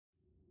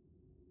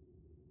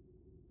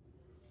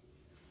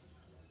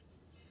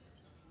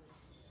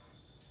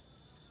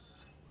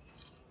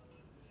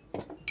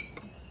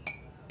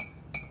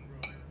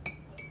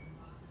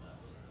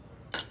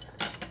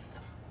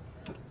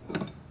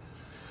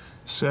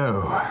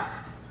So,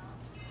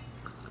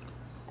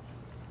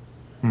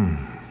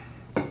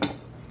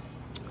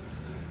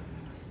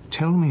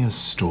 tell me a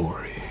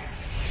story.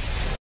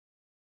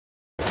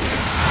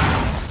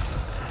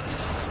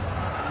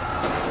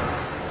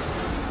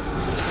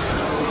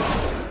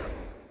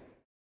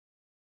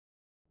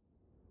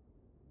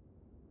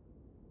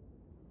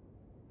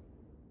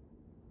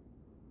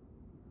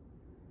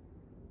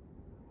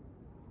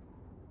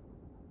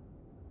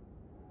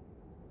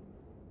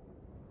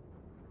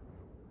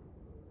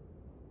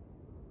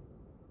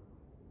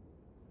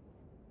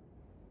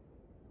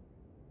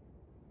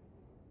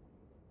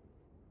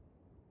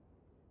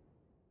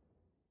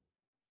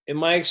 In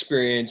my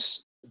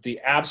experience, the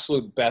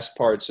absolute best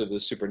parts of the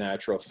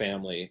Supernatural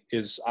family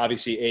is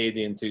obviously A,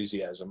 the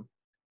enthusiasm,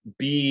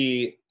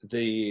 B,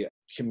 the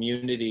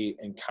community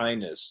and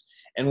kindness.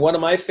 And one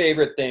of my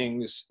favorite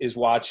things is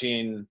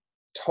watching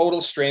total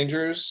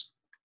strangers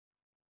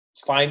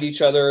find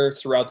each other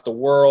throughout the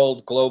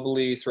world,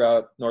 globally,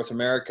 throughout North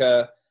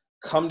America,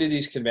 come to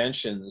these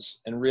conventions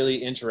and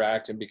really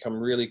interact and become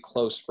really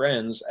close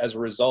friends as a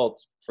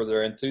result for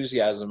their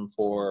enthusiasm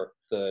for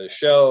the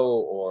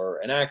show or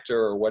an actor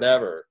or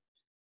whatever.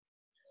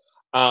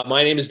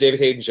 My name is David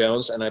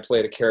Haydn-Jones, and I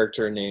played a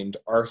character named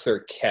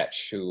Arthur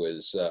Ketch, who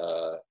is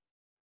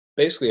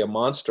basically a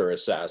monster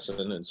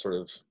assassin and sort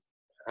of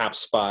half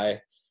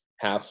spy,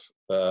 half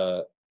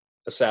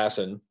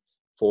assassin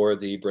for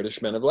the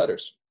British Men of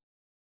Letters.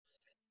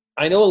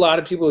 I know a lot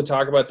of people who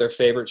talk about their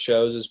favorite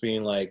shows as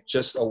being like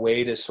just a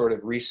way to sort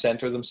of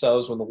recenter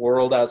themselves when the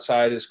world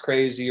outside is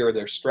crazy or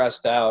they're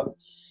stressed out.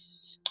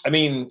 I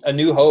mean, A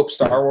New Hope,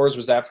 Star Wars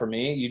was that for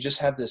me. You just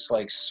have this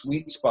like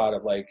sweet spot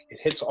of like, it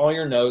hits all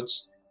your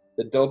notes,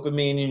 the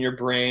dopamine in your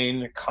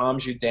brain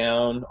calms you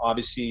down.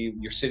 Obviously,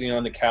 you're sitting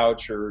on the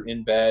couch or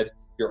in bed,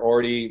 you're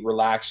already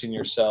relaxing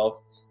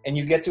yourself, and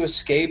you get to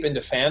escape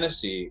into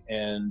fantasy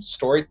and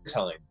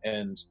storytelling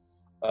and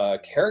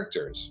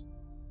characters.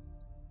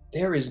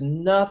 There is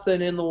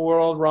nothing in the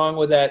world wrong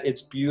with that.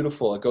 It's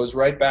beautiful. It goes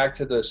right back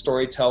to the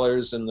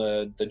storytellers and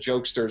the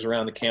jokesters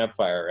around the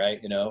campfire, right?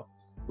 You know,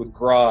 with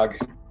Grog.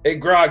 Hey,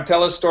 Grog,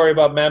 tell us a story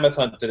about Mammoth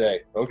Hunt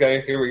today.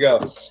 Okay, here we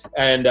go.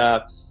 And,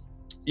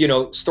 you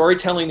know,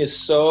 storytelling is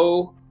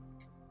so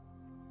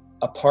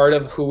a part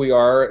of who we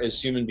are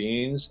as human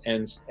beings,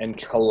 and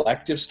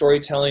collective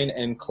storytelling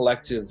and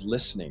collective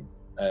listening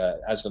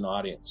as an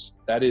audience.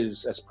 That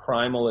is as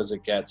primal as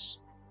it gets.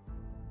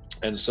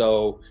 And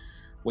so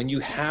when you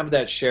have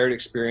that shared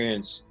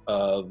experience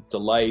of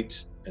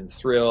delight and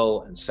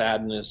thrill and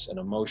sadness and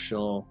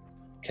emotional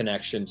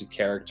connection to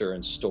character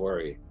and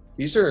story,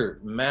 these are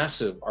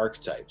massive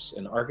archetypes,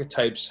 and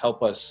archetypes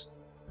help us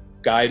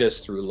guide us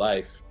through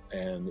life.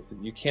 And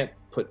you can't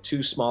put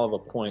too small of a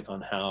point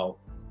on how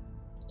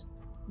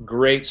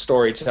great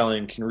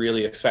storytelling can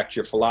really affect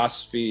your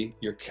philosophy,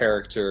 your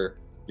character,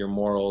 your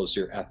morals,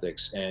 your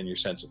ethics, and your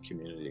sense of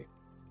community.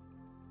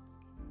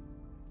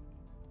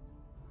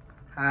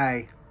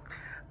 Hi.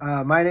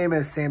 My name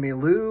is Sammy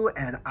Lou,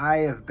 and I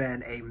have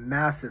been a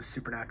massive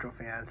Supernatural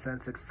fan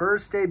since it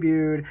first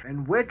debuted,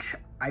 in which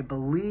I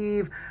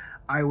believe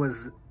I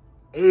was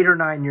 8 or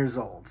 9 years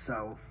old,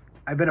 so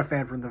I've been a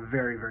fan from the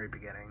very, very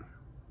beginning.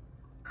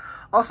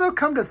 Also,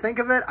 come to think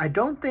of it, I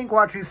don't think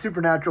watching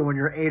Supernatural when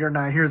you're 8 or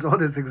 9 years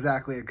old is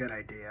exactly a good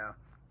idea.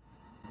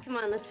 Come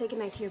on, let's say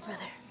goodnight to your brother.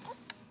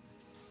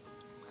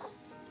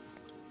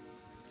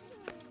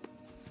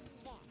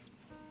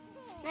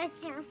 Night,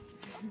 Sam.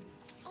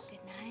 Good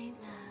night,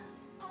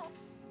 love.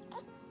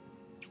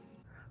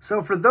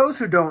 So for those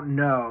who don't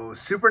know,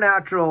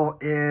 Supernatural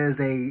is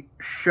a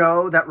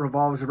show that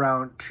revolves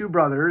around two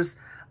brothers,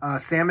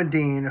 Sam and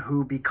Dean,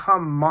 who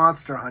become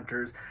monster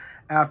hunters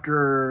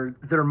after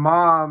their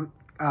mom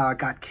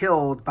got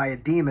killed by a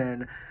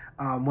demon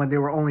when they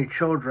were only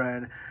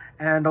children.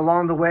 And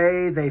along the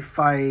way, they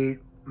fight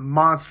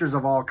monsters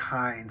of all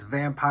kinds,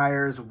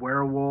 vampires,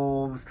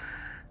 werewolves,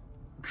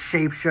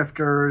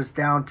 shapeshifters,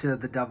 down to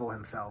the devil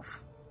himself.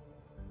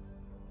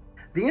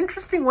 The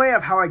interesting way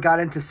of how I got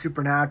into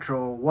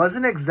Supernatural I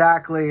wasn't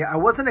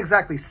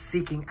exactly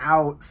seeking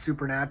out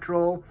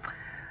Supernatural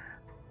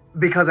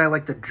because I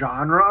like the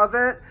genre of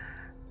it.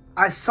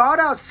 I sought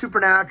out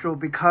Supernatural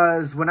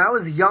because when I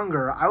was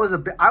younger, I was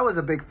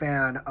a big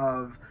fan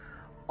of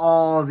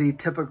all the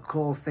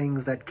typical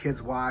things that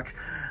kids watch.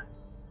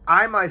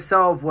 I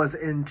myself was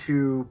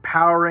into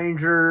Power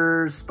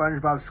Rangers,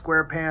 SpongeBob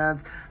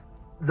SquarePants,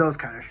 those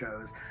kind of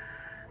shows.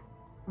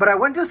 But I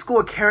went to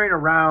school carrying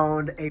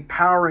around a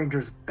Power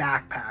Rangers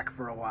backpack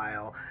for a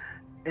while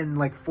in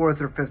like 4th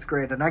or 5th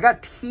grade. And I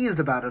got teased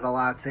about it a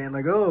lot, saying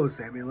like, oh,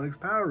 Sammy likes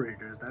Power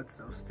Rangers. That's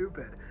so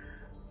stupid.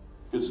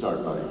 Good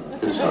start, buddy.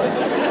 Good start.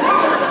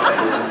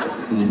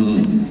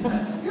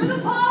 You're the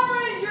Power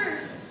Rangers!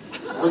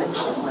 We're the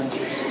Power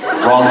Rangers.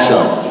 Wrong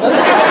show.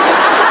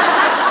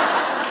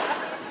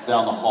 It's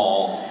down the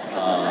hall.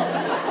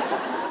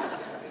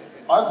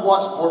 I've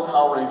watched more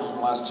Power Rangers in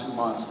the last 2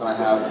 months than I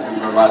have in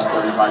the last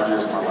 35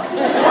 years of my life.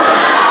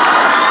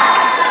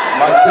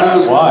 My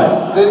kiddos...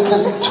 Why?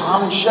 Because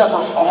Tom and Shep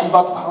are all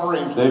about the Power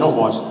Rangers. They don't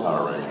watch the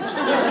Power Rangers.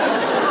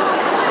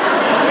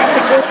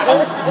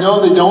 No,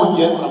 they don't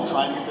yet, but I'm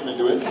trying to get them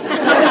into it.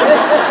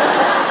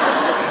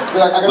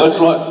 Let's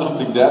watch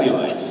something Daddy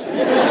likes.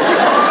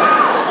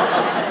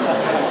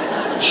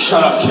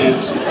 Shut up,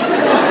 kids.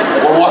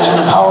 We're watching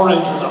the Power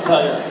Rangers, I'll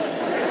tell you.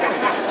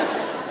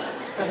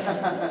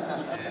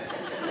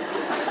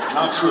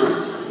 Not true.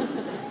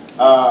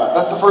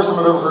 That's the first time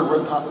I've ever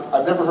heard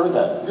I've never heard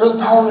that. You're the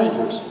Power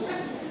Rangers.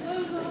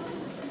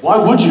 Why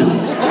would you?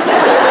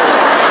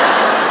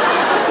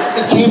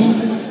 It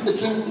came...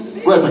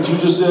 Right, but you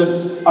just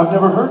said, I've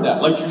never heard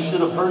that. Like you should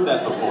have heard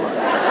that before.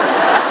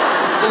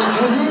 It's been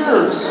 10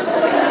 years.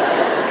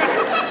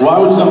 Why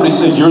would somebody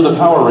say you're the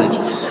Power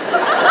Rangers?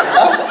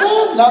 That's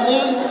me, not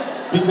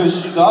me.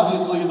 Because she's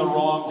obviously in the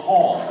wrong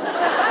hall.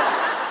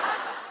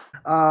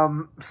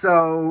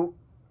 So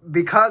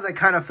because I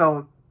kind of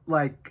felt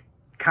like,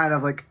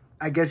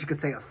 I guess you could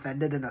say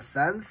offended in a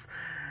sense,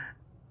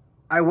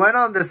 I went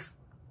on this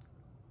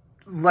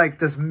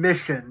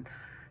mission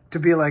to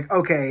be like,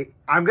 okay,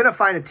 I'm going to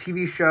find a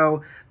TV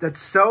show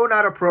that's so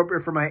not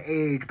appropriate for my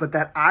age, but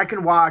that I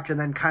can watch and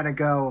then kind of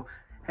go,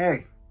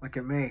 hey, look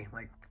at me.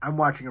 Like, I'm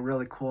watching a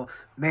really cool,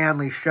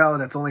 manly show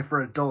that's only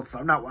for adults, so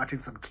I'm not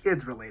watching some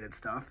kids-related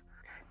stuff.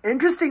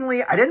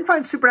 Interestingly, I didn't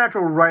find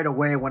Supernatural right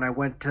away when I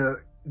went to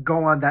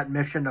go on that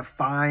mission to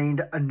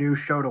find a new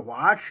show to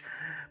watch,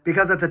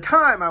 because at the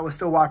time I was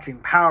still watching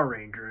Power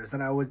Rangers,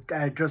 and I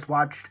had just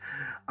watched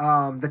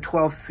the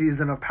 12th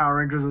season of Power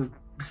Rangers. It was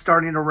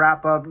starting to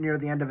wrap up near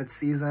the end of its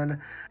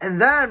season.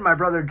 And then my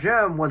brother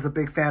Jim was a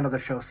big fan of the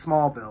show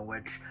Smallville,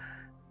 which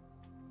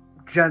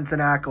Jensen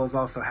Ackles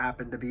also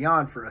happened to be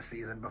on for a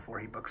season before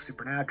he booked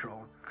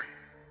Supernatural.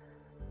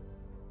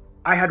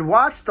 I had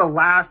watched the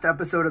last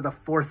episode of the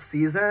 4th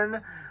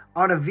season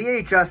on a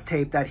VHS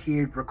tape that he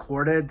had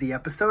recorded the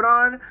episode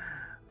on.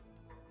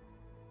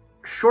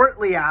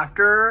 Shortly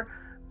after,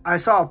 I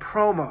saw a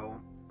promo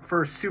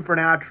for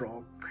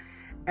Supernatural.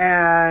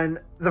 And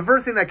the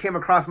first thing that came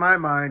across my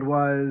mind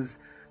was,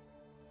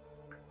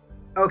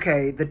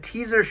 okay, the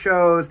teaser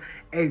shows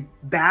a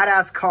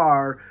badass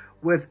car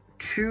with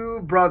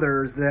two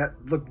brothers that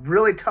look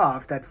really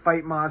tough, that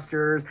fight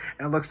monsters,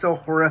 and it looks so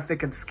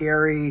horrific and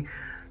scary,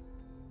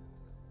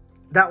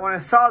 that when I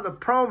saw the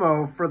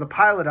promo for the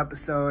pilot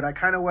episode, I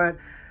kind of went,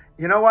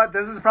 you know what,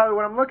 this is probably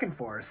what I'm looking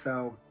for.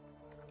 So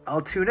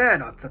I'll tune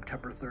in on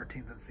September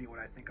 13th and see what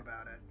I think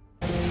about it.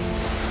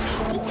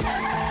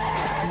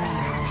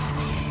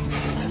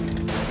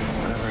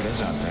 Whatever it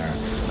is out there,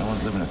 no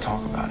one's living to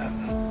talk about it.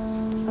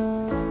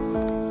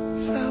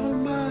 It's out of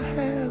my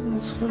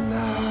hands for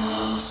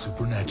now.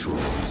 Supernatural,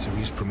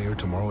 series premiere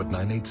tomorrow at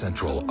 9/8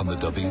 Central on the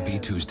WB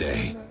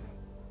Tuesday.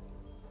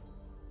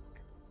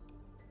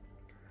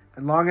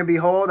 And long and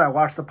behold, I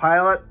watched the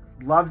pilot,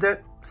 loved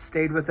it,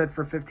 stayed with it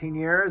for 15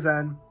 years,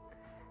 and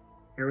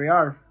here we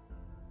are.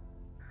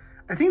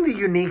 I think the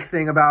unique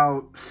thing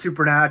about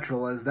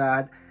Supernatural is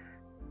that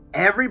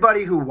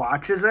everybody who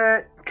watches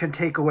it can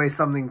take away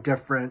something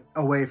different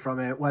away from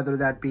it, whether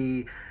that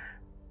be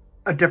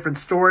a different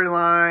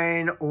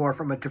storyline or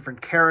from a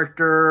different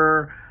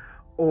character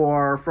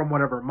or from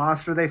whatever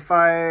monster they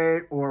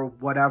fight or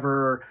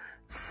whatever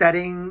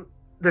setting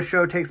the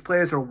show takes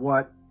place or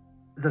what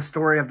the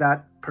story of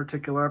that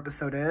particular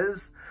episode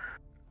is.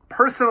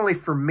 Personally,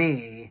 for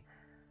me,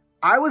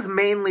 I was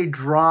mainly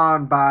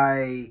drawn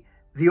by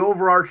the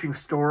overarching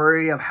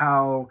story of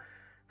how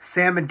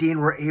Sam and Dean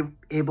were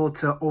able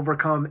to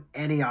overcome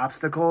any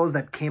obstacles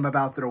that came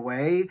about their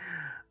way.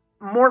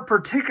 More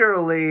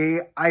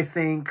particularly, I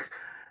think,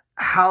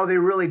 how they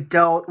really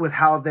dealt with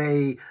how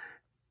they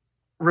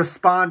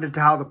responded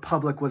to how the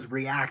public was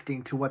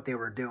reacting to what they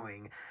were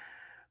doing.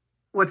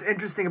 What's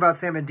interesting about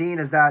Sam and Dean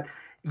is that,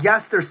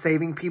 yes, they're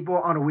saving people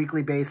on a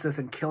weekly basis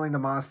and killing the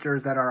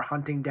monsters that are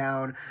hunting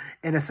down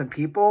innocent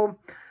people.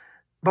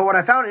 But what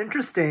I found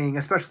interesting,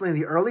 especially in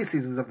the early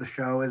seasons of the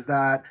show, is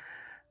that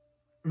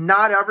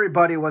not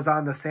everybody was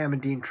on the Sam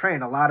and Dean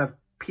train. A lot of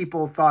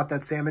people thought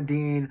that Sam and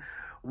Dean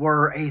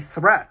were a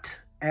threat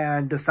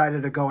and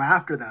decided to go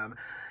after them.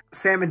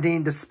 Sam and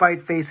Dean,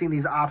 despite facing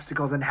these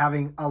obstacles and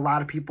having a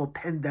lot of people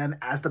pin them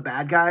as the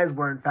bad guys,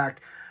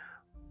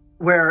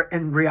 where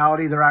in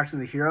reality they're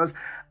actually the heroes.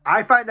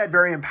 I find that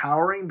very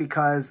empowering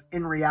because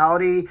in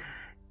reality,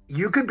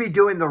 you could be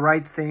doing the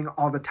right thing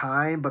all the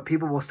time, but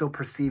people will still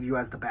perceive you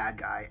as the bad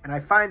guy. And I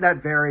find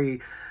that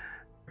very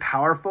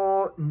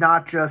powerful,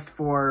 not just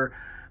for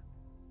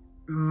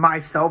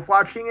myself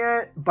watching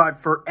it,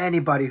 but for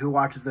anybody who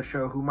watches the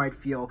show who might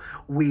feel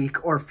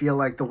weak or feel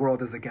like the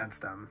world is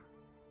against them.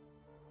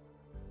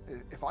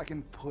 If I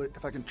can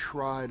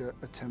try to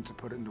attempt to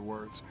put it into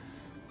words,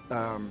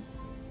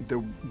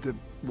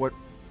 what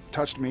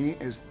touched me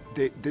is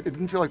it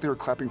didn't feel like they were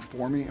clapping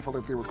for me. It felt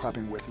like they were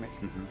clapping with me.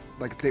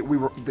 Mm-hmm. Like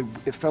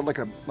it felt like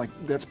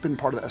that's been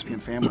part of the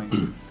SPN family.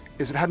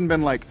 Is it hadn't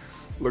been like,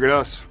 look at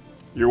us,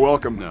 you're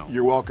welcome. No.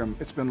 You're welcome.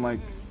 It's been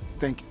like,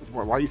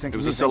 why are you thinking? It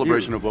was a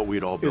celebration of what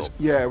we'd all built.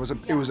 It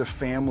was a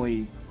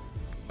family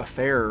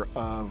affair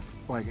of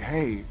like,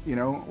 hey, you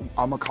know,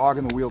 I'm a cog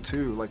in the wheel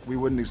too. Like we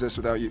wouldn't exist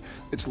without you.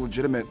 It's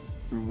legitimate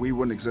we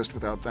wouldn't exist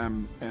without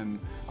them, and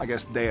I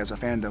guess they as a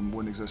fandom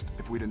wouldn't exist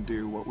if we didn't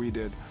do what we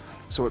did.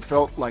 So it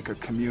felt like a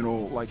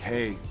communal, like,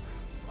 hey,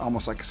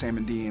 almost like Sam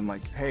and Dean,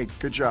 like, hey,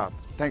 good job.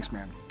 Thanks,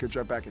 man. Good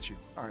job back at you.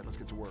 All right, let's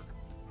get to work.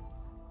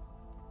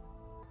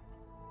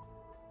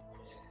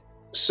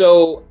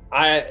 So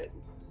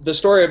the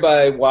story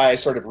about why I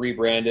sort of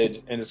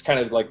rebranded, and it's kind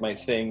of like my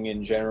thing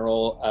in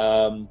general.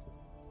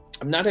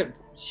 I'm not a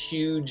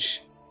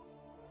huge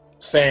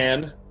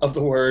fan of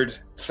the word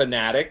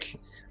fanatic.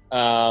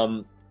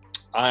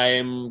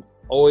 I'm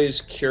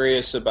always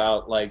curious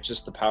about like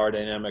just the power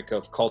dynamic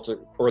of cult,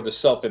 or the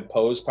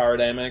self-imposed power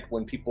dynamic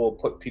when people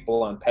put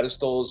people on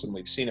pedestals, and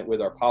we've seen it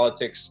with our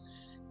politics.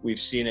 We've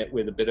seen it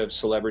with a bit of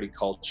celebrity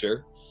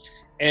culture.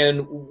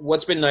 And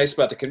what's been nice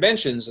about the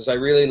conventions is I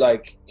really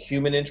like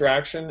human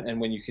interaction,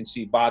 and when you can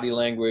see body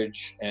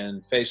language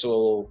and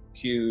facial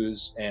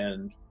cues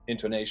and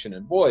intonation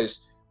and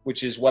voice,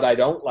 which is what I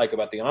don't like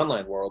about the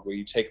online world, where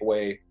you take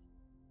away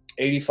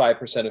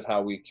 85% of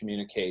how we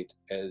communicate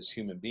as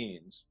human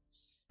beings.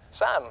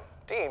 Sam,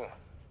 Dean,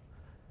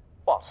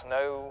 what?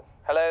 No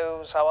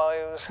hellos, how are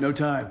yous? No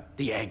time.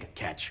 The egg,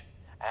 Ketch.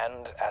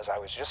 And as I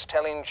was just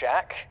telling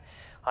Jack,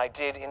 I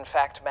did in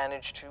fact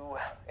manage to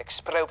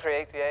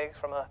expropriate the egg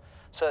from a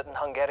certain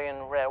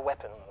Hungarian rare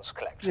weapons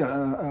collection.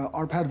 Yeah,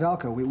 Arpad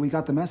Valko, we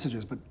got the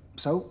messages, but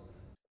so?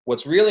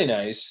 What's really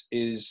nice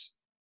is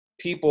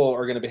people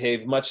are going to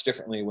behave much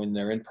differently when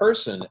they're in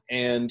person.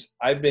 And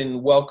I've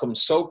been welcomed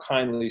so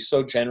kindly,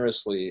 so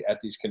generously at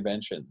these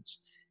conventions,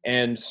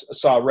 and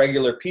saw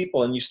regular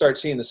people, and you start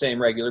seeing the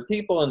same regular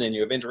people, and then you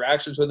have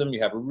interactions with them.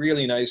 You have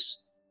really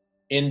nice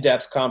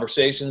in-depth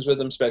conversations with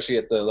them, especially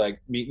at the like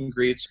meet and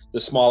greets, the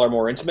smaller,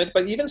 more intimate,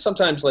 but even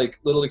sometimes like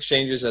little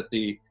exchanges at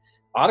the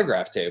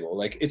autograph table.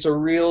 Like it's a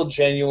real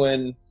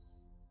genuine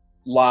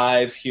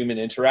live human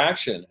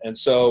interaction. And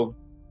so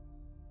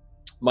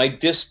my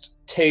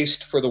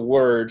distaste for the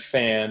word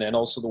fan and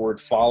also the word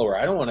follower,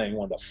 I don't want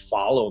anyone to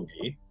follow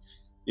me,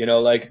 you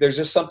know, like there's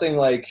just something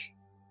like,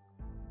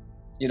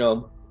 you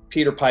know,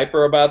 Peter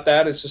Piper about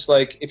that. It's just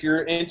like, if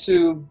you're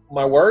into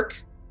my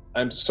work,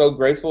 I'm so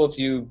grateful if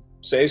you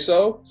say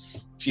so.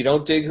 If you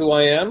don't dig who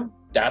I am,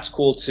 that's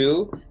cool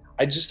too.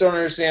 I just don't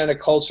understand a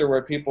culture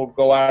where people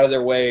go out of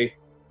their way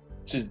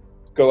to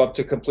go up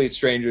to complete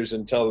strangers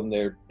and tell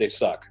them they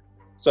suck.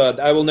 So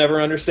I will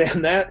never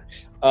understand that.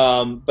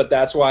 But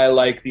that's why I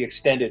like the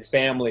extended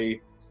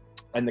family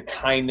and the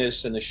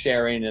kindness and the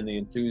sharing and the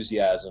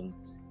enthusiasm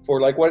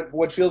for like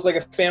what feels like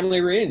a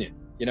family reunion.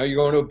 You know, you're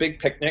going to a big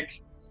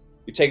picnic,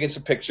 you're taking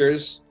some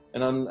pictures,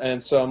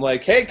 and so I'm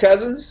like, hey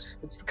cousins,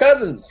 it's the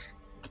cousins.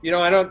 You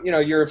know,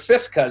 you're a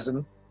fifth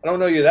cousin. I don't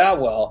know you that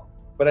well,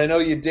 but I know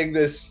you dig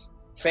this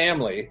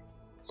family.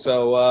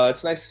 So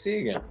it's nice to see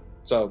you again.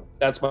 So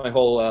that's my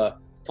whole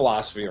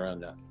philosophy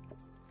around that.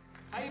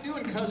 How you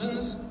doing,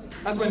 cousins?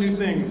 That's my new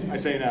thing I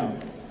say now.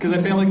 Because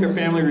I feel like they're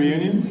family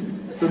reunions.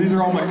 So these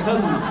are all my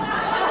cousins.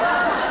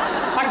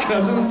 Hi,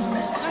 cousins. Isn't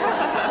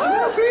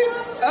that sweet?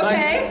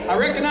 Okay. Like, I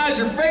recognize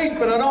your face,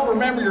 but I don't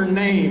remember your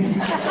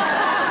name.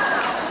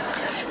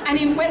 And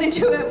he went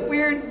into a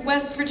weird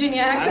West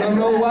Virginia accent. I don't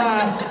know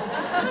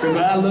why, because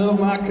I love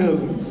my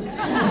cousins.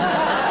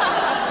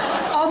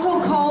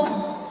 Also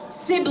called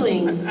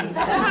siblings. Yeah.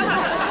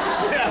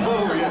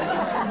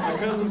 My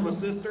cousin's my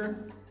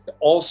sister.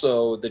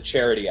 Also, the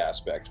charity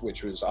aspect,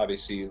 which was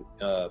obviously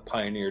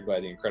pioneered by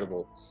the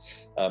incredible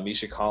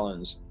Misha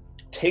Collins,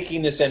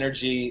 taking this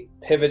energy,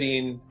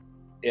 pivoting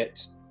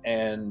it,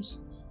 and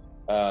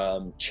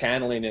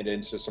channeling it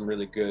into some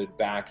really good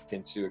back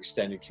into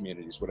extended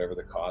communities, whatever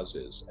the cause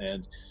is.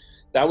 And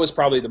that was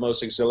probably the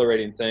most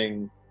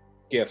exhilarating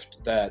gift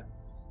that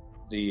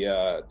the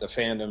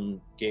fandom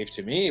gave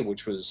to me,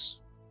 which was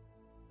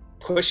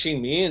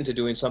pushing me into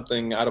doing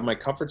something out of my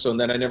comfort zone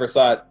that I never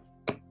thought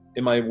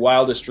in my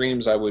wildest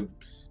dreams I would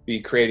be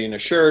creating a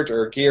shirt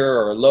or a gear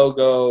or a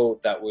logo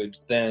that would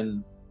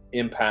then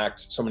impact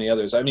so many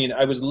others. I mean,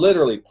 I was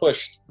literally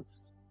pushed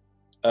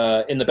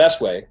in the best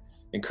way,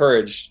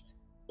 encouraged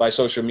by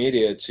social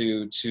media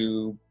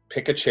to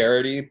pick a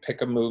charity,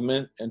 pick a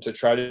movement, and to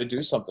try to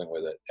do something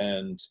with it.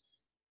 And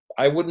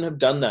I wouldn't have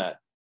done that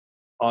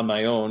on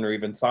my own, or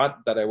even thought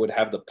that I would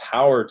have the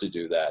power to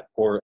do that,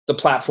 or the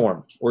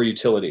platform or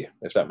utility,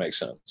 if that makes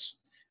sense.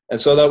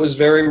 And so that was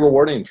very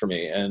rewarding for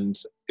me, and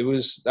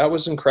that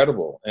was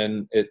incredible.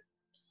 And the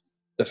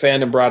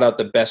fandom brought out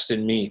the best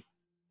in me.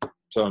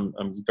 So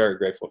I'm very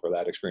grateful for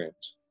that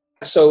experience.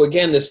 So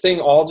again, this thing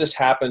all just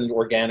happened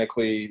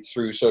organically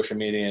through social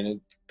media,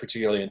 and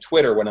particularly in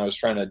Twitter, when I was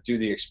trying to do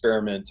the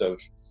experiment of,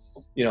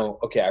 you know,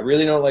 okay, I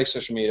really don't like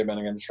social media, but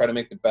I'm going to try to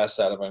make the best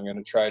out of it. I'm going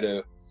to try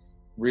to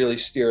really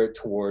steer it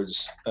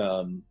towards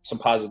some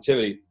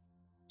positivity.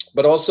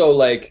 But also,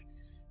 like,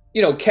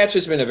 you know, Ketch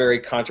has been a very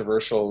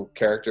controversial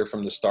character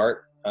from the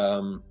start.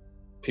 Some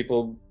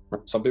people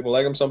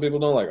like him, some people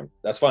don't like him.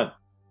 That's fine.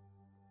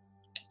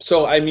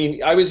 So, I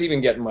mean, I was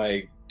even getting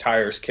my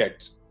tires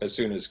kicked as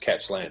soon as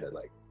Ketch landed.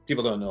 Like,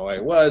 people don't know who I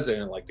was, they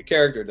didn't like the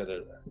character,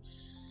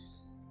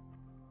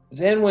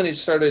 Then when it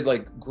started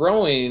like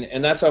growing,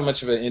 and that's how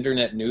much of an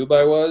internet noob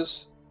I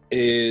was,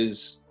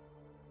 is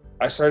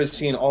I started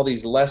seeing all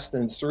these less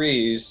than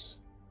threes,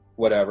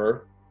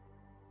 whatever,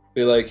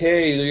 be like,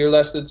 hey, you're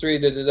less than three,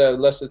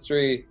 less than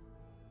three.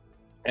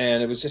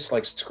 And it was just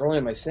like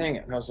scrolling my thing.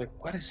 And I was like,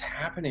 what is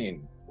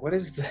happening? What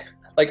is that?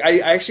 Like, I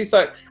actually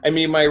thought, I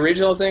mean, my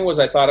original thing was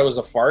I thought it was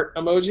a fart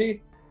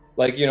emoji.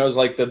 Like, you know, it was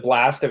like the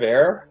blast of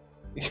air.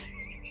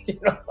 You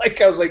know,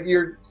 like I was like,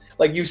 you're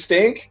like, you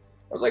stink.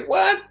 I was like,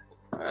 what?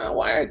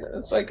 Why?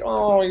 It's like,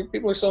 oh,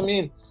 people are so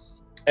mean.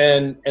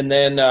 And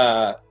then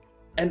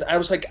and I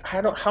was like,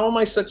 how am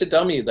I such a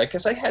dummy? Like,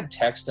 cause I had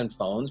text and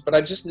phones, but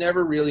I just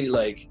never really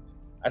like,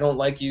 I don't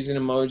like using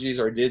emojis,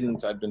 or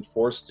didn't. I've been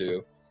forced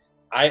to.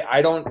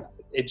 I don't,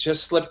 it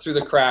just slipped through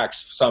the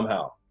cracks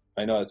somehow.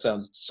 I know it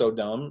sounds so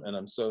dumb and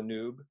I'm so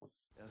noob.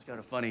 It's kind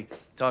of funny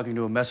talking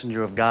to a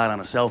messenger of God on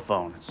a cell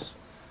phone. It's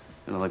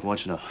kind of like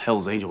watching a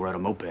Hell's Angel ride a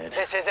moped.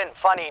 This isn't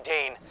funny,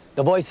 Dean.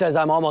 The voice says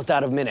I'm almost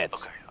out of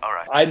minutes. Okay, all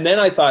right. And then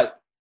I thought,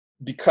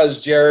 because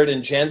Jared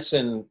and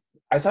Jensen,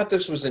 I thought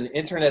this was an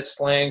internet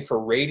slang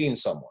for rating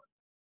someone.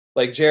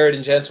 Like Jared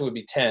and Jensen would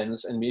be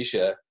 10s and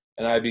Misha,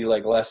 and I'd be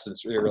like less than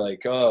 3. They were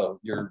like, oh,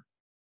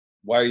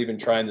 why are you even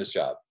trying this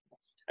job?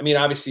 I mean,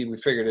 obviously we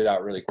figured it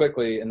out really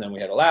quickly, and then we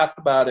had a laugh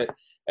about it.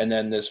 And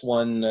then this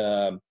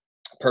one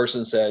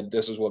person said,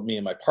 this is what me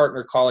and my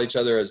partner call each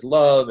other, as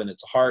love, and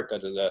it's a heart, da,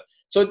 da, da.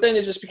 So then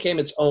it just became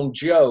its own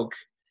joke.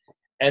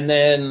 And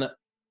then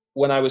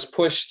when I was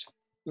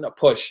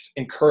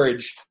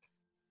encouraged,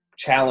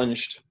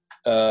 challenged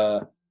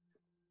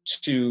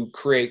to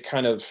create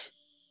kind of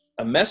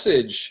a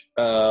message,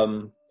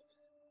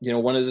 you know,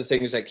 one of the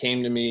things that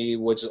came to me,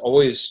 which is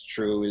always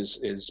true,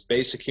 is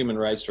basic human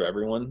rights for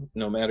everyone,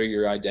 no matter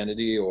your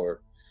identity or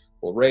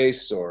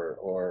race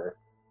or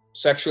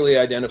sexually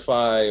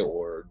identify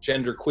or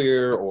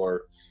genderqueer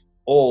or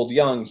old,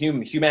 young,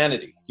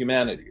 humanity,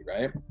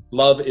 right?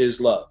 Love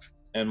is love.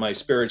 And my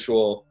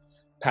spiritual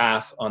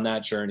path on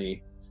that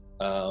journey,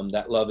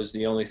 that love is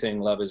the only thing.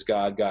 Love is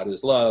God, God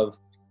is love,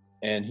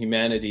 and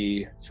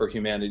humanity for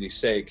humanity's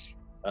sake,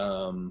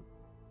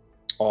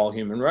 all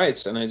human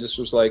rights. And I just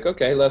was like,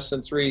 okay, less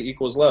than 3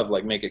 equals love,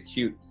 like make a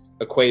cute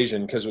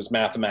equation, because it was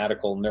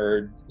mathematical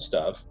nerd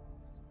stuff.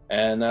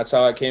 And that's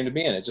how it came to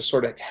be. And it just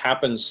sort of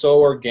happened so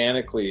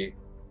organically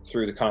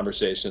through the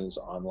conversations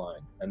online.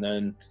 And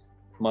then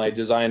my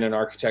design and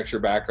architecture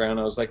background,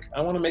 I was like,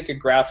 I want to make a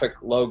graphic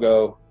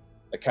logo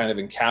that kind of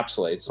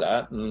encapsulates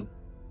that. And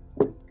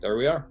there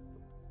we are.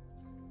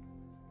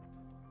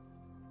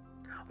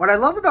 What I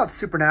love about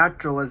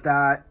Supernatural is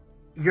that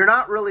you're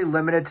not really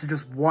limited to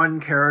just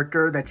one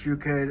character that you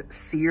could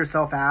see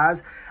yourself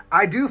as.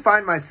 I do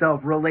find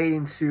myself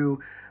relating to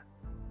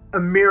a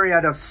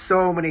myriad of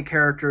so many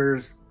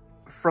characters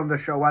from the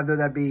show, whether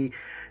that be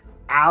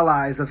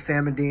allies of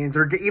Sam and Dean's,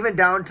 or even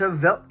down to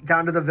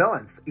the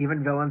villains,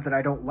 even villains that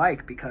I don't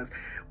like, because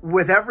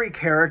with every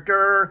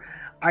character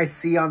I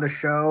see on the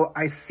show,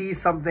 I see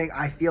something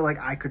I feel like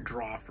I could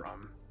draw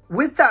from.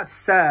 With that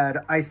said,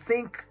 I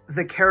think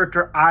the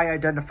character I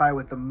identify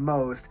with the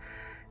most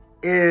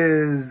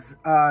is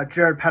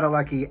Jared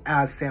Padalecki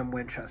as Sam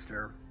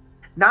Winchester.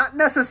 Not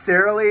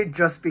necessarily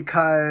just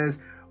because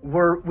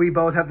we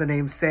both have the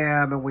name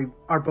Sam and we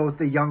are both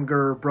the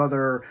younger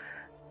brother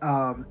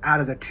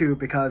out of the two,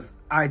 because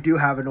I do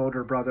have an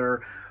older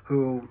brother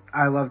who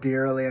I love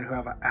dearly and who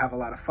I have a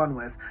lot of fun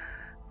with.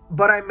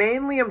 But I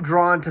mainly am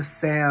drawn to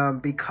Sam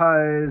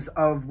because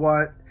of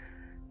what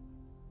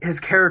his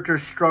character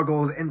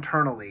struggles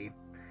internally.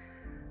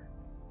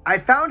 I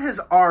found his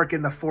arc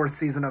in the 4th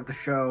season of the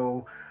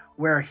show,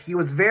 where he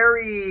was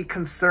very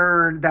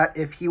concerned that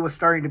if he was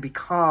starting to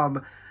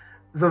become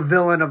the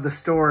villain of the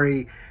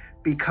story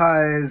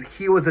because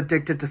he was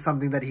addicted to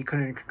something that he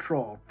couldn't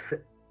control.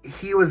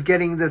 He was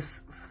getting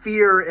this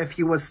fear if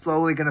he was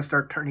slowly going to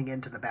start turning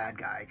into the bad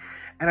guy.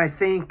 And I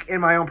think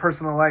in my own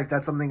personal life,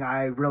 that's something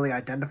I really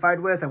identified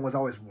with and was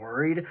always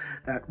worried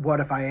that what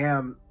if I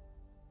am,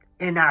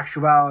 in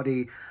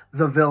actuality,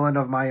 the villain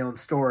of my own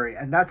story?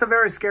 And that's a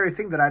very scary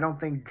thing that I don't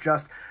think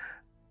just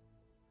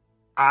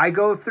I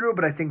go through,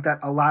 but I think that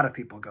a lot of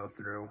people go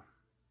through.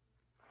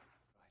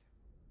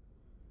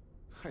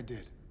 I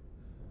did.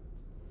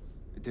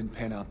 It didn't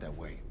pan out that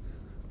way.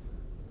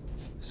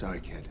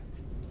 Sorry, kid.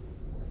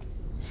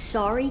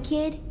 Sorry,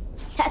 kid?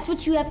 That's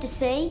what you have to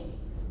say?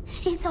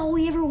 It's all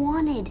we ever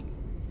wanted.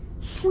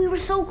 We were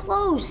so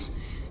close.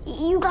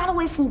 You got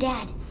away from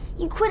Dad.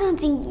 You quit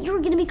hunting. You were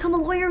gonna become a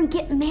lawyer and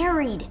get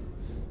married.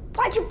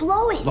 Why'd you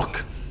blow it?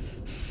 Look.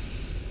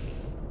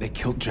 They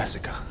killed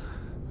Jessica.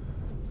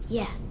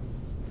 Yeah.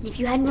 And if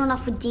you hadn't run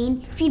off with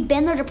Dean, if you'd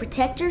been there to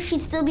protect her,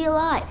 she'd still be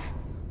alive.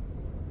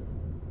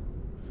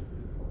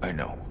 I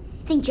know.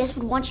 You think Jess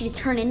would want you to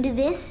turn into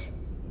this?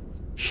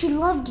 She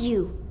loved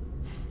you.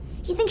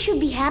 You think she would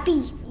be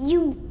happy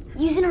you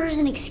using her as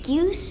an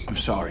excuse? I'm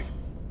sorry.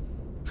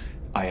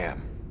 I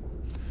am.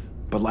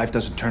 But life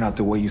doesn't turn out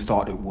the way you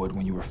thought it would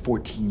when you were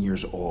 14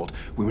 years old.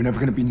 We were never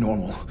gonna be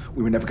normal.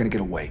 We were never gonna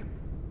get away.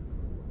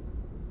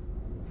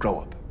 Grow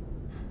up.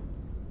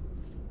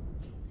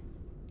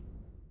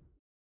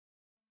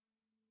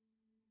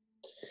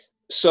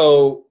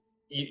 So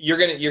you're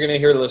gonna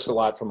hear this a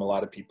lot from a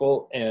lot of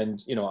people,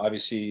 and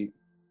obviously,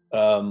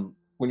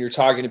 when you're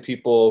talking to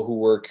people who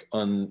work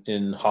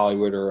in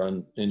Hollywood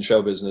or in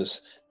show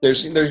business,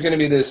 there's going to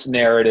be this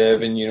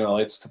narrative, and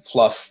it's the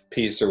fluff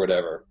piece or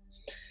whatever.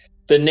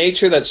 The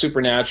nature that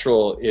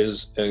Supernatural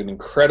is an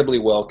incredibly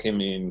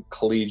welcoming,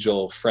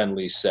 collegial,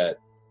 friendly set.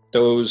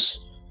 Those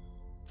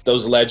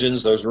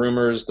legends, those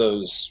rumors,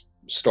 those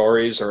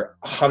stories are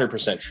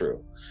 100%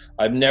 true.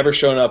 I've never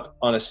shown up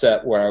on a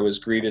set where I was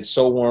greeted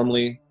so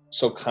warmly,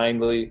 so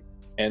kindly,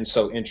 and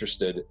so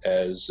interested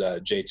as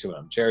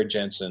J2M, Jared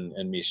Jensen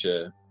and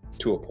Misha,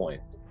 to a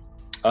point.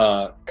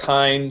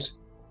 Kind,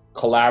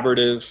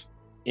 collaborative,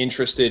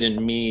 interested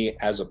in me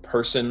as a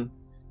person,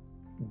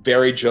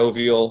 very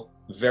jovial,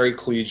 very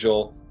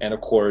collegial, and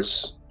of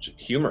course,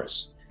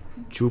 humorous.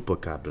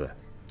 Chupacabra.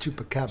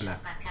 Chupacabra.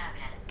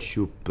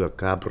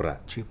 Chupacabra.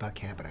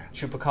 Chupacabra.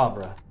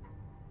 Chupacabra.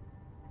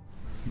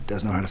 He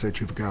does know how to say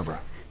chupacabra.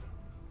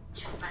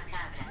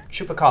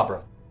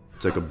 Chupacabra.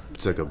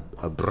 It's like a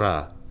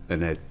bra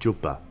and a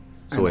chupa.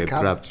 So a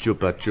bra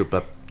chupa.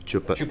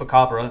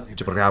 Chupacabra.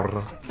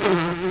 Chupacabra.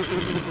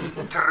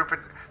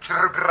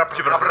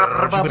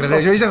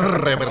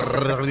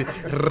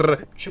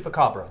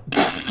 Chupacabra.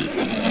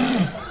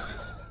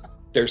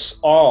 They're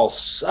all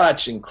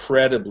such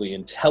incredibly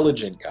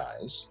intelligent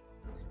guys,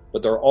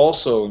 but they're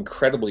also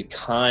incredibly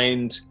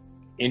kind,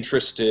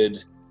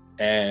 interested,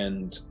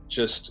 and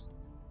just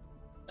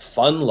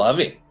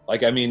fun-loving.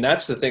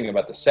 That's the thing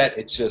about the set.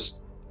 It's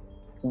just,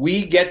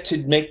 we get to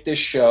make this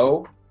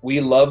show. We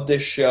love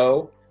this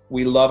show.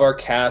 We love our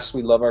cast.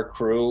 We love our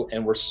crew.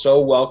 And we're so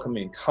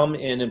welcoming. Come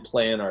in and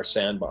play in our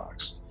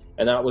sandbox.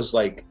 And that was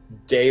like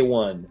day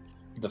one.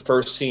 The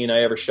first scene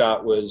I ever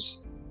shot was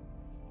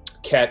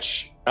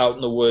Ketch out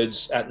in the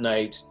woods at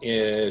night,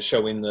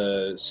 showing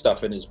the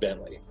stuff in his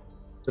Bentley.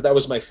 So that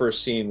was my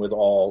first scene with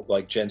all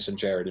like Jensen,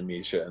 Jared, and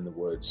Misha in the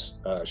woods,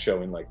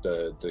 showing like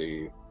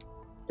the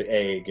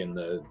egg and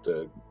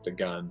the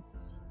gun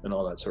and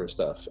all that sort of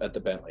stuff at the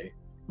Bentley.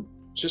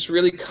 Just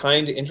really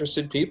kind,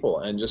 interested people,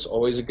 and just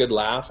always a good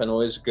laugh and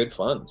always good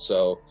fun.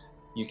 So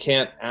you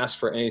can't ask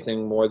for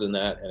anything more than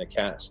that in a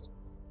cast.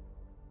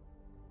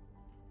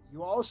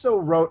 You also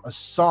wrote a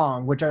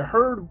song, which I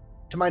heard,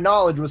 to my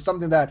knowledge, was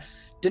something that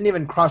didn't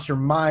even cross your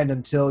mind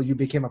until you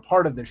became a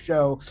part of the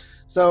show.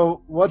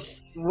 So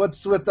what's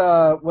with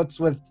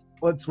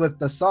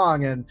the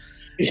song and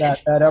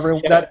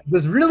that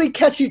this really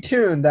catchy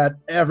tune that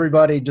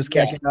everybody just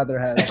can't get out of their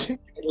heads?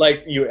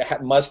 Like you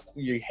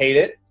hate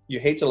it. You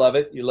hate to love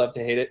it. You love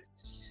to hate it.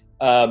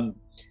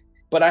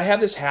 But I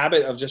have this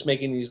habit of just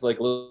making these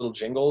like little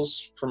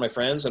jingles for my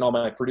friends and all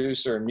my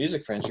producer and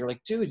music friends. You're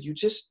like, dude, you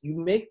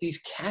make these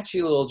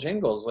catchy little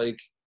jingles. Like,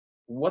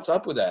 what's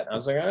up with that? And I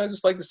was like, I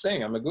just like to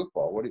sing. I'm a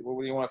goofball. What do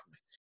you want from me?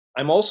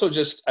 I've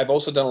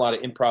also done a lot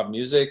of improv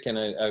music, and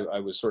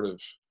I was sort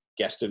of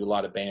guested a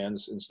lot of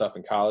bands and stuff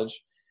in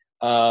college.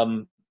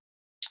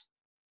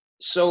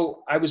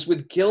 So I was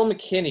with Gil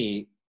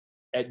McKinney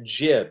at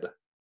Jib.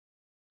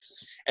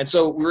 And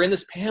so we were in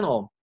this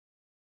panel,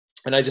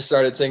 and I just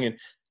started singing,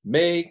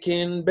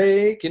 making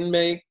bacon,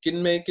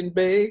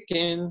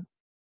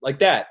 like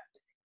that.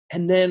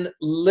 And then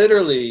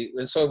literally,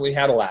 and so we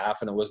had a laugh,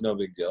 and it was no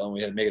big deal, and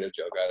we had made a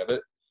joke out of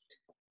it.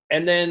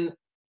 And then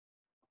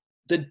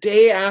the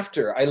day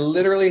after, I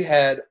literally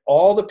had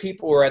all the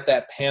people who were at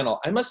that panel.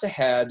 I must have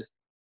had,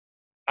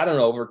 I don't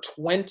know, over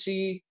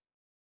 20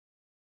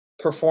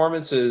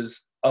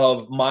 performances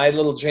of my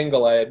little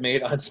jingle I had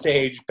made on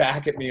stage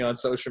back at me on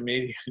social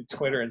media and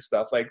Twitter and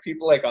stuff. Like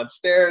people like on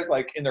stairs,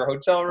 like in their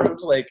hotel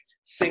rooms, like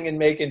singing,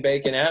 making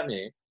bacon at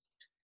me. And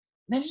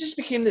then it just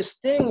became this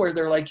thing where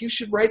they're like, you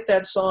should write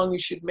that song, you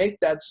should make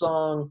that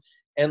song.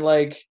 And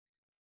like,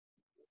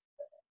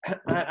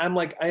 I'm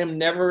like, I am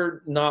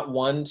never not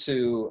one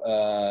to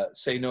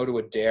say no to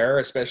a dare,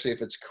 especially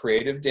if it's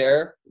creative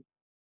dare.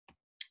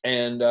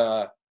 And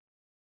I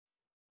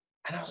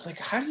was like,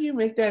 how do you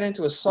make that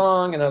into a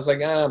song? And I was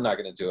like, I'm not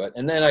going to do it.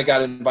 And then I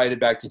got invited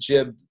back to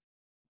Jib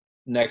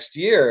next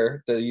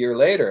year, the year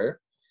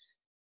later.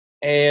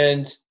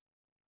 And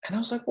I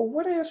was like, well,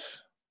 what if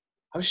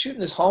I was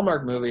shooting this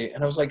Hallmark movie,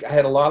 and I was like, I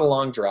had a lot of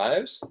long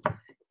drives,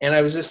 and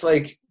I was just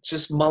like,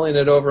 just mulling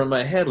it over in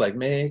my head, like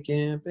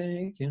making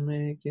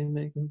bacon.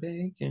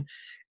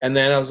 And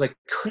then I was like,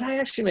 could I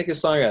actually make a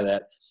song out of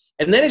that?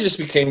 And then it just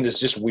became this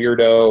just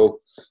weirdo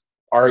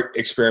art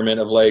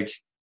experiment of like,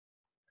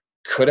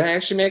 could I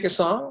actually make a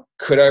song?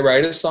 Could I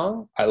write a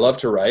song? I love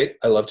to write.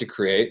 I love to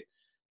create.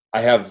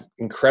 I have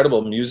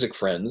incredible music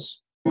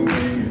friends.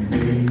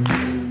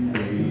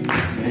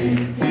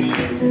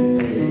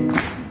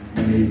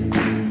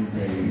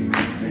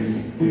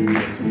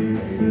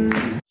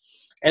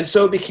 And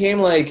so it became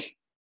like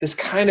this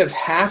kind of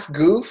half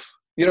goof,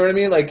 you know what I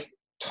mean? Like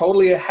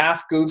totally a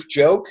half goof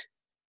joke,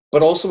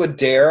 but also a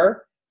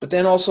dare. But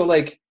then also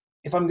like,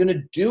 if I'm going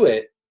to do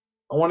it,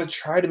 I want to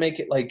try to make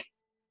it like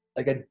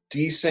a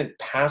decent,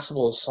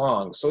 passable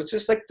song. So it's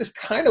just like this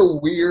kind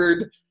of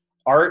weird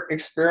art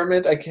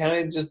experiment I kind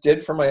of just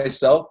did for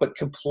myself, but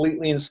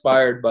completely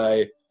inspired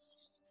by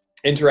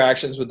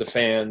interactions with the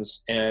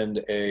fans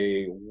and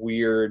a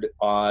weird,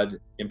 odd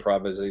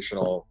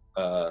improvisational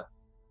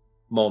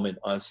moment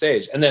on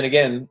stage. And then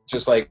again,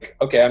 just like,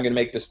 okay, I'm going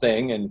to make this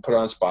thing and put it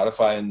on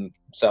Spotify and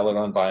sell it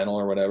on vinyl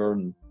or whatever.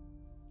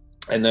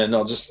 And then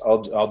I'll just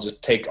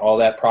take all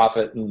that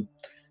profit and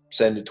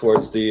send it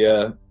towards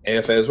the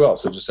AFA as well.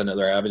 So just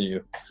another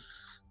avenue.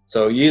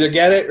 So you either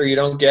get it or you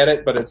don't get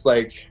it, but it's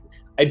like,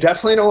 I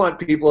definitely don't want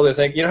people to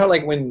think, you know how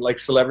like when like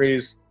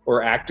celebrities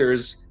or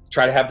actors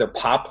try to have their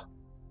pop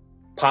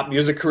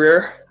music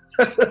career?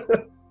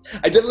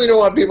 I definitely don't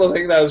want people to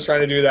think that I was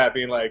trying to do that,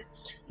 being like,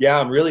 yeah,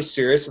 I'm really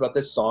serious about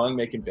this song,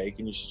 Making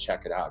Bacon, you should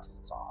check it out because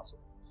it's awesome.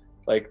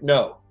 Like,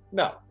 no.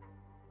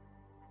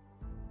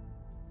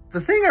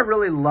 The thing I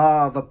really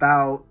love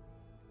about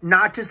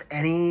not just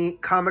any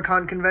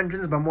Comic-Con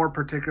conventions, but more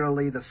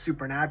particularly the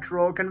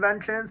Supernatural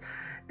conventions,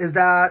 is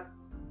that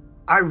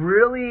I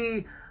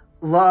really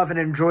love and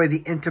enjoy the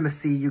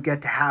intimacy you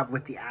get to have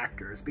with the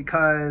actors,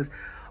 because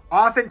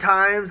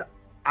oftentimes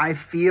I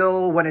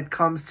feel when it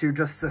comes to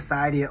just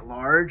society at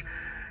large,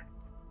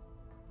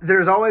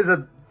 there's always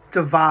a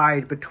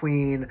divide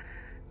between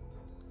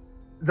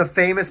the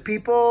famous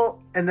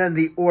people and then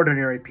the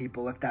ordinary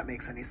people, if that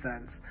makes any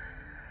sense.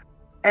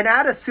 And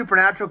at a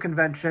Supernatural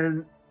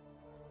convention,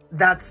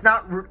 that's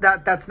not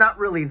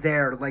really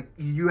there. Like,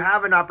 you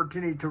have an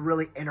opportunity to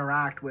really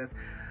interact with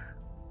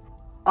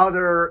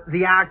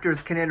the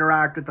actors can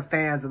interact with the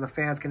fans, and the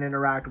fans can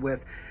interact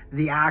with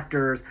the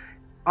actors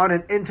on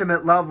an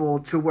intimate level,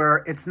 to where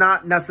it's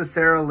not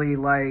necessarily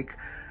like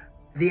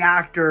the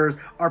actors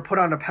are put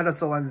on a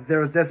pedestal and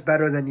there's this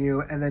better than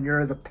you, and then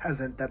you're the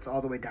peasant that's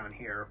all the way down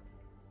here.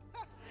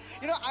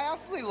 You know, I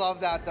absolutely love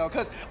that though,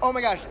 because oh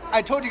my gosh,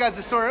 I told you guys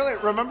the story earlier.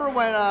 Remember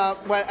when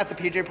at the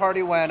PJ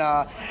party when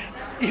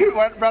you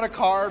read a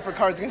card for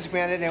Cards Against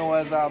Humanity, and it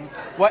was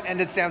what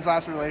ended Sam's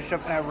last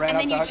relationship, and I ran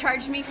up. And then you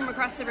charged me from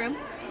across the room.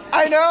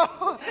 I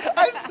know.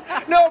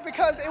 No,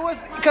 because it was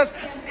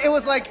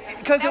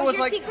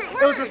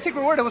a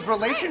secret word. It was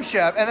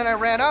relationship, and then I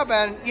ran up,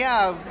 and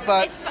yeah,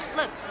 but It's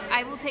look,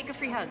 I will take a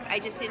free hug. I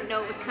just didn't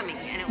know it was coming,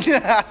 and it was.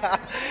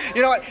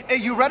 You know what?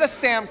 You read a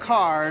Sam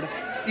card.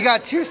 You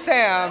got two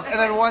Sams, and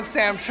then one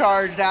Sam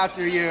charged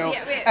after you,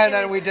 and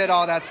then we did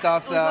all that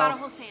stuff. It was a lot of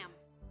whole Sam.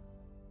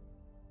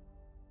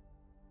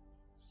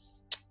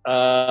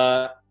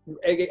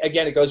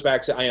 Again, it goes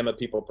back to I am a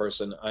people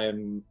person. I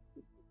am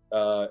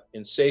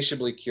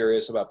insatiably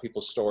curious about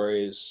people's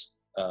stories.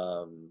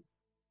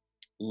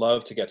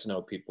 Love to get to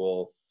know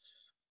people.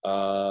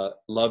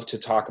 Love to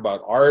talk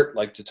about art.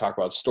 Like to talk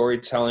about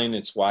storytelling.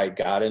 It's why I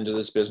got into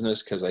this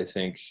business, because I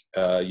think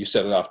you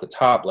said it off the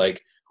top.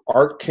 Like,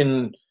 art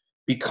can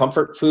be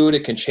comfort food.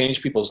 It can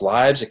change people's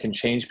lives. It can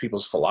change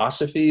people's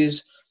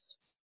philosophies.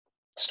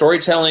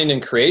 Storytelling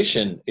and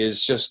creation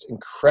is just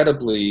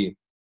incredibly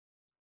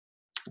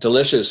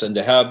delicious, and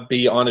to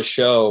be on a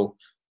show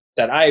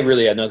that I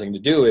really had nothing to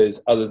do with,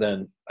 other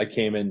than I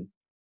came in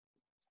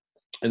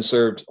and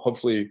served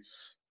hopefully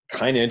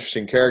kind of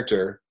interesting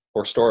character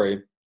or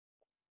story.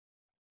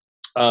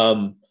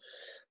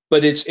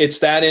 But it's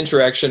that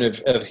interaction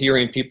of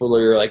hearing people who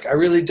are like, I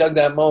really dug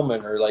that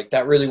moment, or like,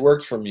 that really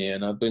worked for me,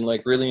 and I've been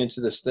like really into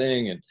this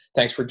thing, and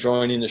thanks for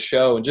joining the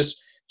show, and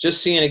just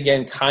seeing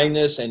again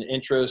kindness and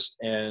interest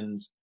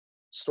and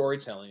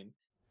storytelling.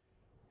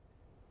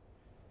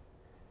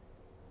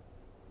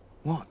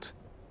 What?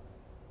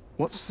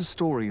 What's the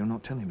story you're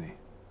not telling me?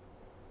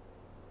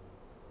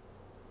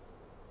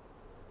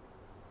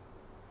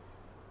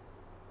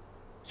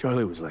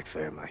 Charlie was like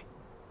family.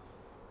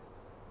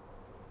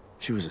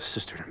 She was a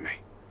sister to me.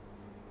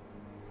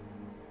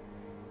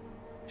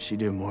 She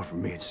did more for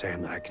me and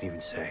Sam than I can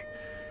even say.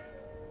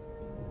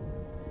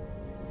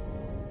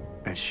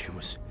 And she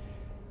was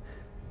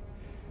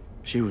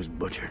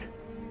butchered.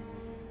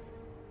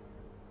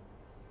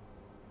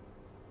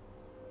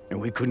 And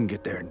we couldn't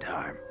get there in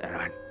time,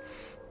 and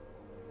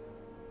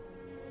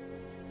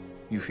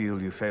You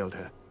feel you failed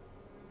her?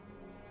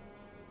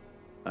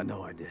 I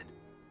know I did.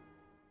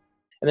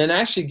 And then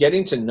actually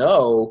getting to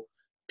know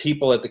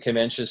people at the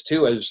conventions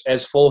too,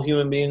 as full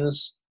human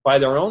beings by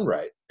their own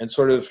right. And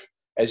sort of,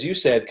 as you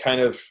said, kind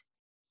of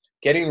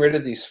getting rid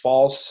of these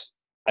false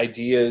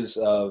ideas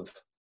of,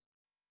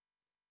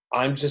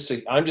 I'm just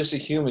a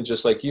human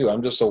just like you.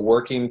 I'm just a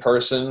working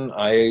person.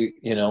 I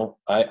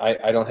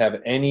don't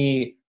have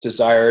any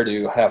desire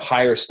to have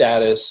higher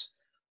status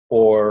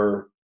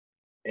or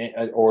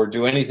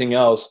do anything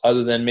else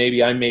other than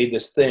maybe I made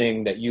this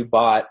thing that you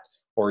bought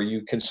or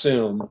you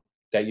consume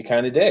that you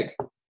kind of dig.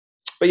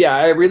 But yeah,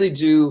 I really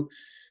do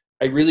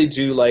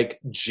like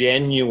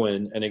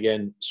genuine, and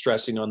again,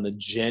 stressing on the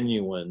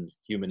genuine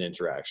human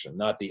interaction,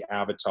 not the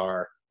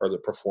avatar or the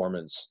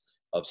performance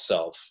of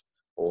self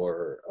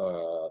or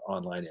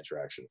online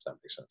interaction, if that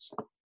makes sense.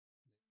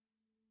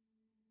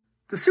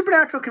 The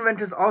Supernatural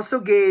conventions also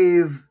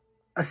gave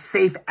a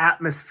safe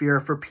atmosphere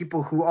for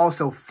people who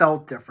also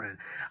felt different.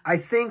 I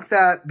think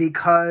that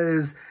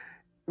because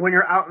when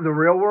you're out in the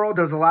real world,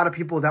 there's a lot of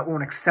people that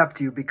won't accept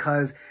you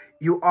because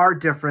you are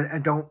different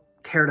and don't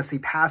care to see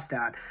past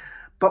that.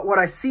 But what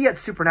I see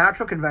at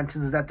Supernatural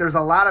conventions is that there's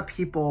a lot of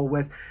people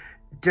with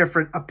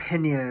different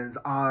opinions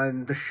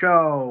on the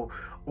show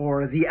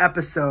or the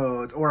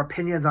episodes or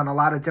opinions on a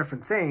lot of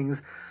different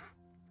things.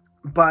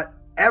 But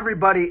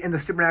everybody in the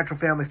Supernatural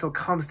family still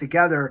comes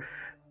together,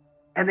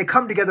 and they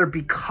come together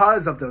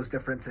because of those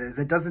differences.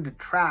 It doesn't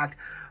detract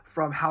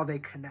from how they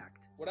connect.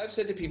 What I've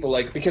said to people,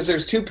 like, because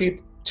there's two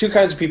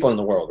kinds of people in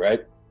the world,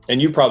 right?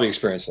 And you've probably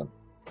experienced them.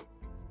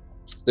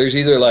 There's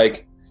either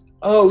like,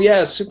 oh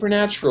yeah,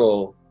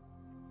 Supernatural,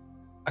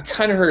 I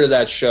kind of heard of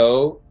that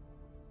show.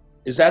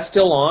 Is that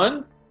still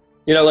on?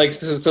 You know, like,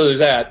 so there's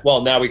that.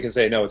 Well, now we can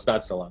say, no, it's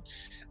not still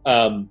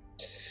on.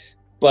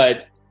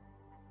 But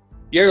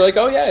you're like,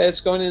 oh yeah,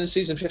 it's going into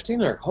season 15.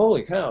 They're like,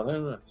 holy cow.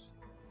 No.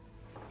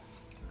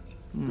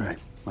 Right.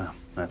 Well,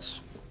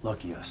 that's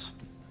lucky us.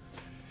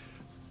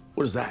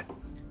 What is that?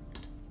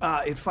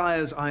 It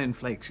fires iron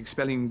flakes,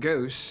 expelling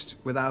ghost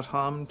without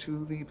harm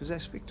to the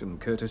possessed victim.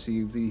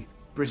 Courtesy of the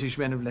British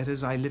men of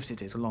letters, I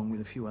lifted it along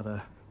with a few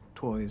other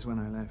toys when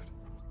I left.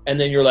 And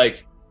then you're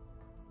like,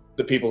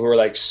 the people who are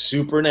like,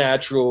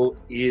 Supernatural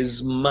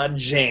is my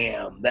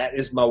jam. That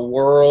is my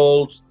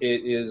world.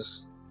 It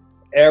is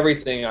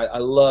everything. I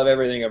love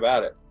everything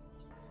about it.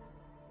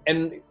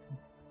 And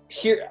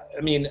here,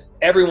 I mean,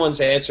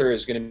 everyone's answer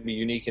is going to be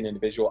unique and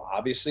individual,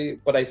 obviously.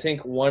 But I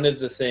think one of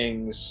the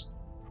things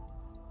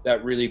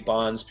that really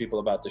bonds people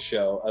about the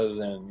show, other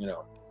than, you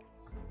know,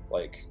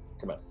 like,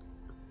 come on,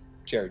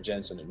 Jared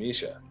Jensen and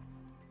Misha,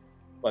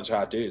 bunch of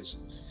hot dudes,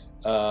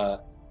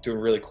 doing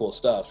really cool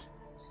stuff,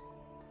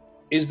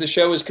 is the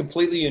show is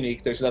completely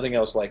unique. There's nothing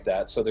else like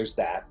that. So there's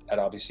that. That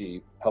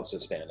obviously helps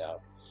it stand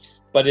out.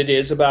 But it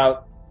is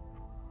about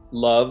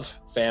love,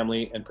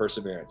 family, and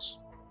perseverance.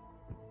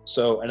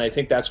 So, and I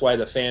think that's why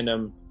the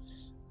fandom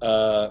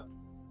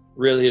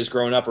really has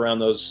grown up around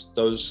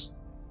those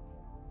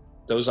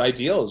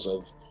ideals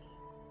of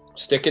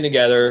sticking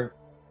together,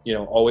 you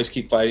know, always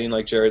keep fighting,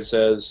 like Jared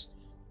says,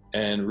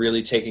 and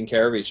really taking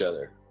care of each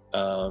other.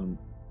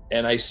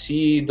 And I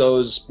see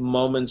those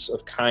moments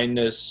of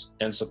kindness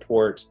and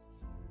support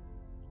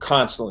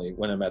constantly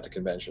when I'm at the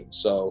convention.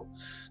 So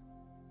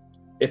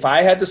if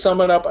I had to sum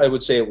it up, I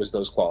would say it was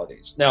those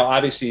qualities. Now,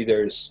 obviously,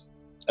 there's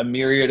a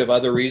myriad of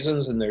other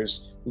reasons, and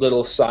there's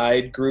little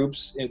side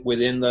groups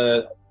within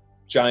the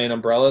giant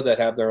umbrella that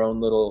have their own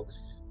little,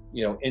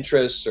 you know,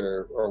 interests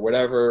or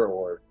whatever,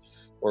 or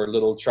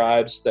little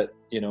tribes that,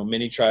 you know,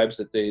 mini tribes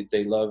that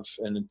they love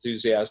and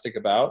enthusiastic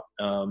about.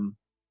 And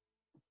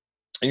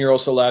you're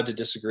also allowed to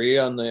disagree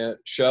on the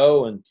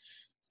show and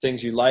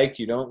things you like,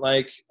 you don't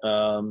like.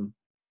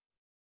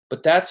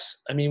 But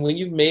that's, I mean, when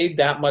you've made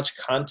that much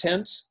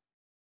content,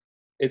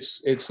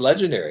 it's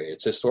legendary,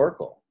 it's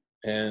historical,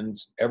 and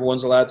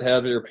everyone's allowed to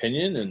have their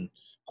opinion, and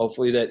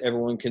hopefully that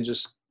everyone can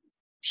just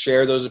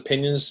share those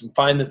opinions and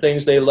find the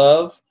things they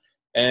love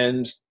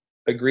and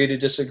agree to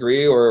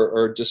disagree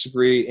or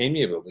disagree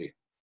amiably.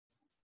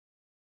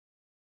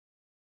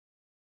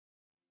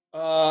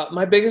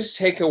 My biggest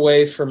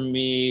takeaway from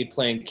me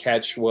playing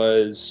Ketch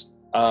was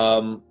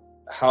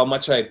how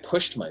much I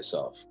pushed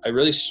myself. I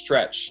really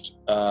stretched.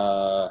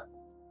 I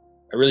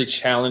really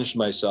challenged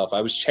myself.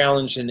 I was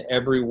challenged in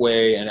every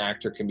way an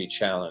actor can be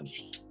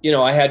challenged. You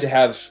know, I had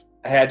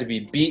to be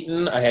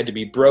beaten. I had to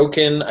be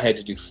broken. I had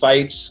to do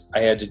fights.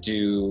 I had to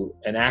do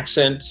an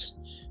accent.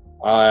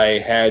 I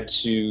had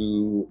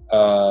to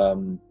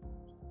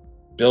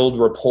build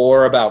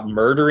rapport about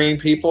murdering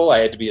people. I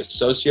had to be a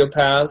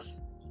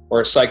sociopath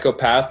or a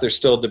psychopath. There's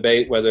still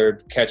debate whether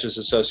Ketch is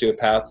a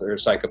sociopath or a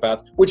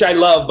psychopath, which I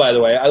love, by the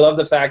way. I love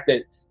the fact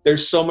that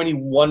there's so many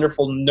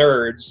wonderful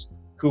nerds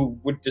who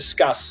would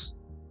discuss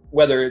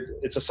whether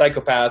it's a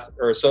psychopath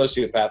or a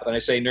sociopath. And I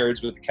say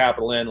nerds with a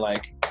capital N,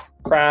 like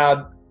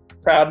proud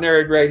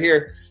nerd right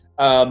here.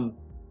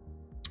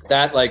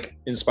 That like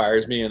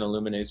inspires me and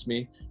illuminates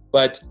me.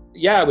 But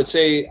yeah, I would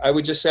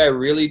just say I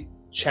really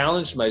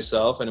challenged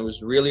myself, and it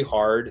was really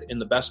hard in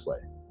the best way.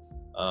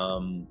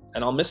 And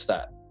I'll miss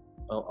that.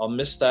 I'll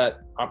miss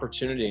that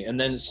opportunity. And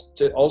then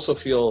to also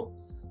feel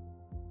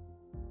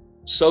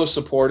so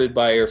supported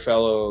by your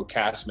fellow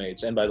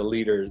castmates and by the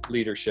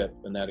leadership.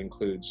 And that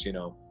includes, you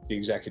know, the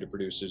executive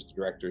producers, the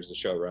directors, the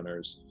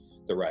showrunners,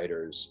 the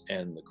writers,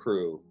 and the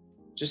crew.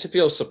 Just to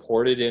feel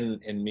supported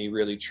in me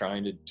really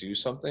trying to do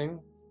something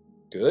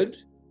good,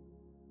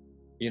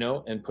 you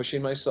know, and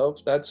pushing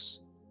myself.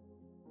 That's,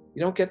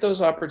 you don't get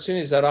those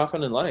opportunities that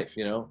often in life,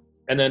 you know.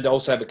 And then to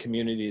also have a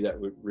community that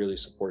really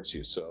supports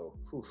you. So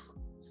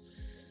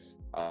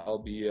I'll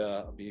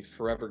be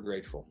forever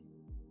grateful.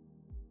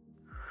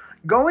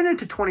 Going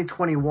into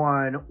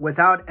 2021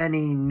 without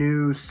any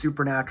new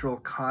Supernatural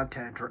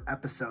content or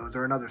episodes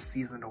or another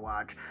season to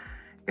watch,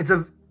 it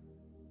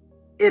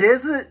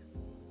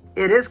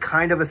is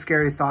kind of a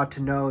scary thought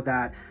to know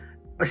that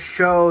a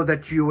show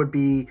that you would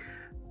be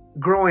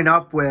growing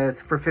up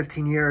with for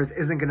 15 years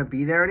isn't going to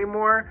be there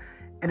anymore.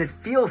 And it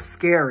feels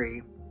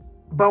scary.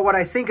 But what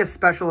I think is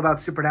special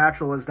about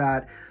Supernatural is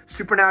that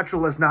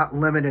Supernatural is not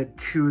limited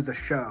to the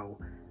show.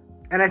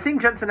 And I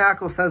think Jensen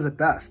Ackles says it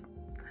best.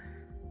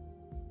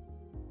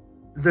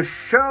 The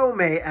show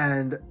may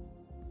end,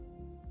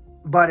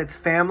 but its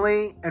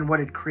family and what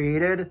it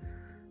created,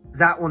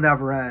 that will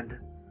never end.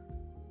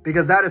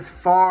 Because that is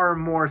far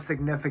more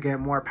significant,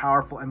 more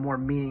powerful, and more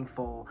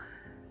meaningful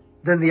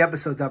than the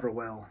episodes ever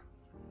will.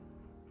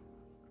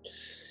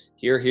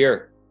 Hear,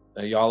 hear.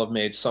 Y'all have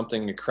made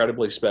something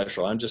incredibly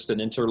special. I'm just an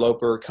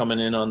interloper coming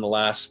in on the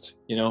last,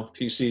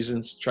 few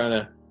seasons,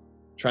 trying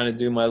to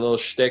do my little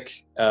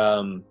shtick.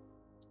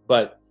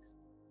 But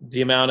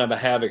the amount I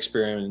have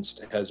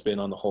experienced has been,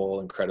 on the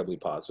whole, incredibly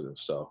positive.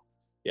 So,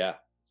 yeah.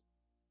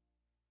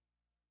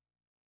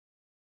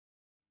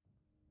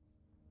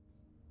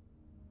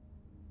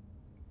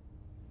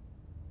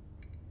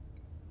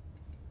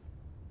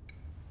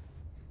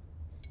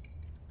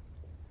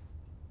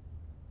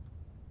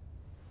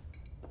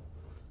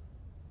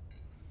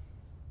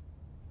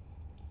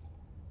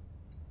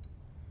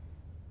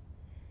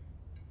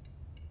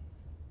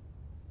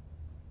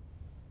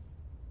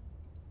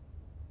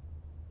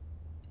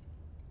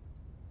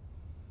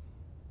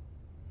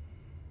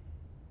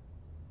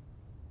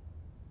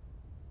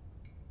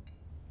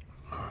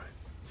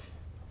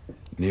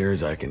 Near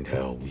as I can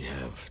tell, we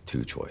have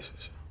two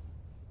choices.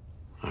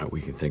 All right,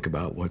 we can think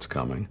about what's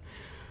coming,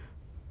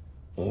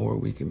 or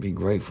we can be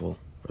grateful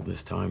for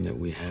this time that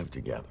we have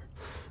together.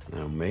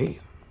 Now, me,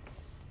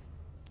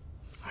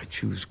 I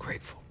choose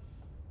grateful.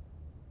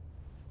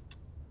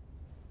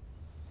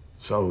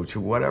 So, to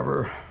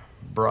whatever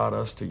brought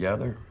us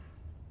together,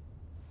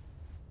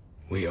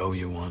 we owe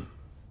you one.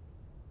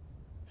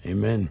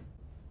 Amen.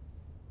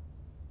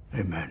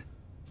 Amen.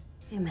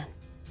 Amen.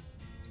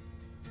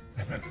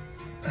 Amen.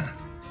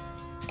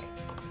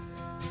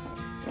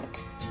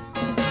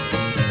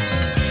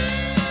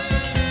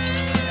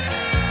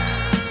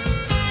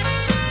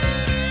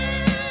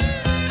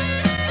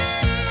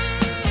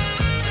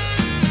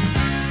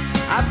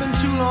 I've been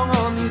too long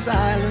on these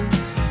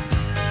islands.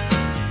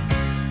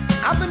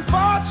 I've been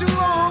far too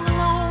long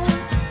alone.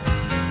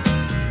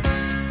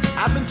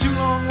 I've been too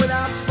long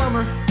without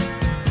summer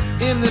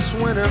in this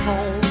winter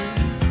home.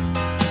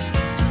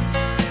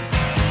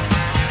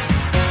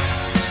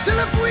 Still,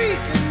 if we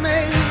can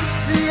make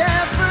the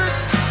effort,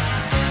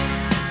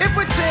 if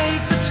we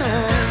take the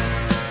time,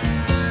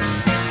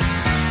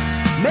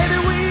 maybe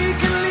we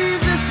can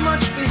leave this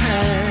much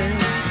behind.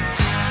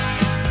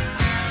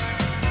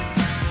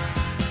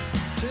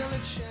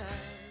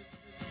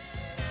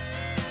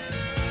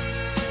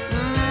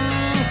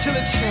 Till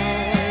it shines.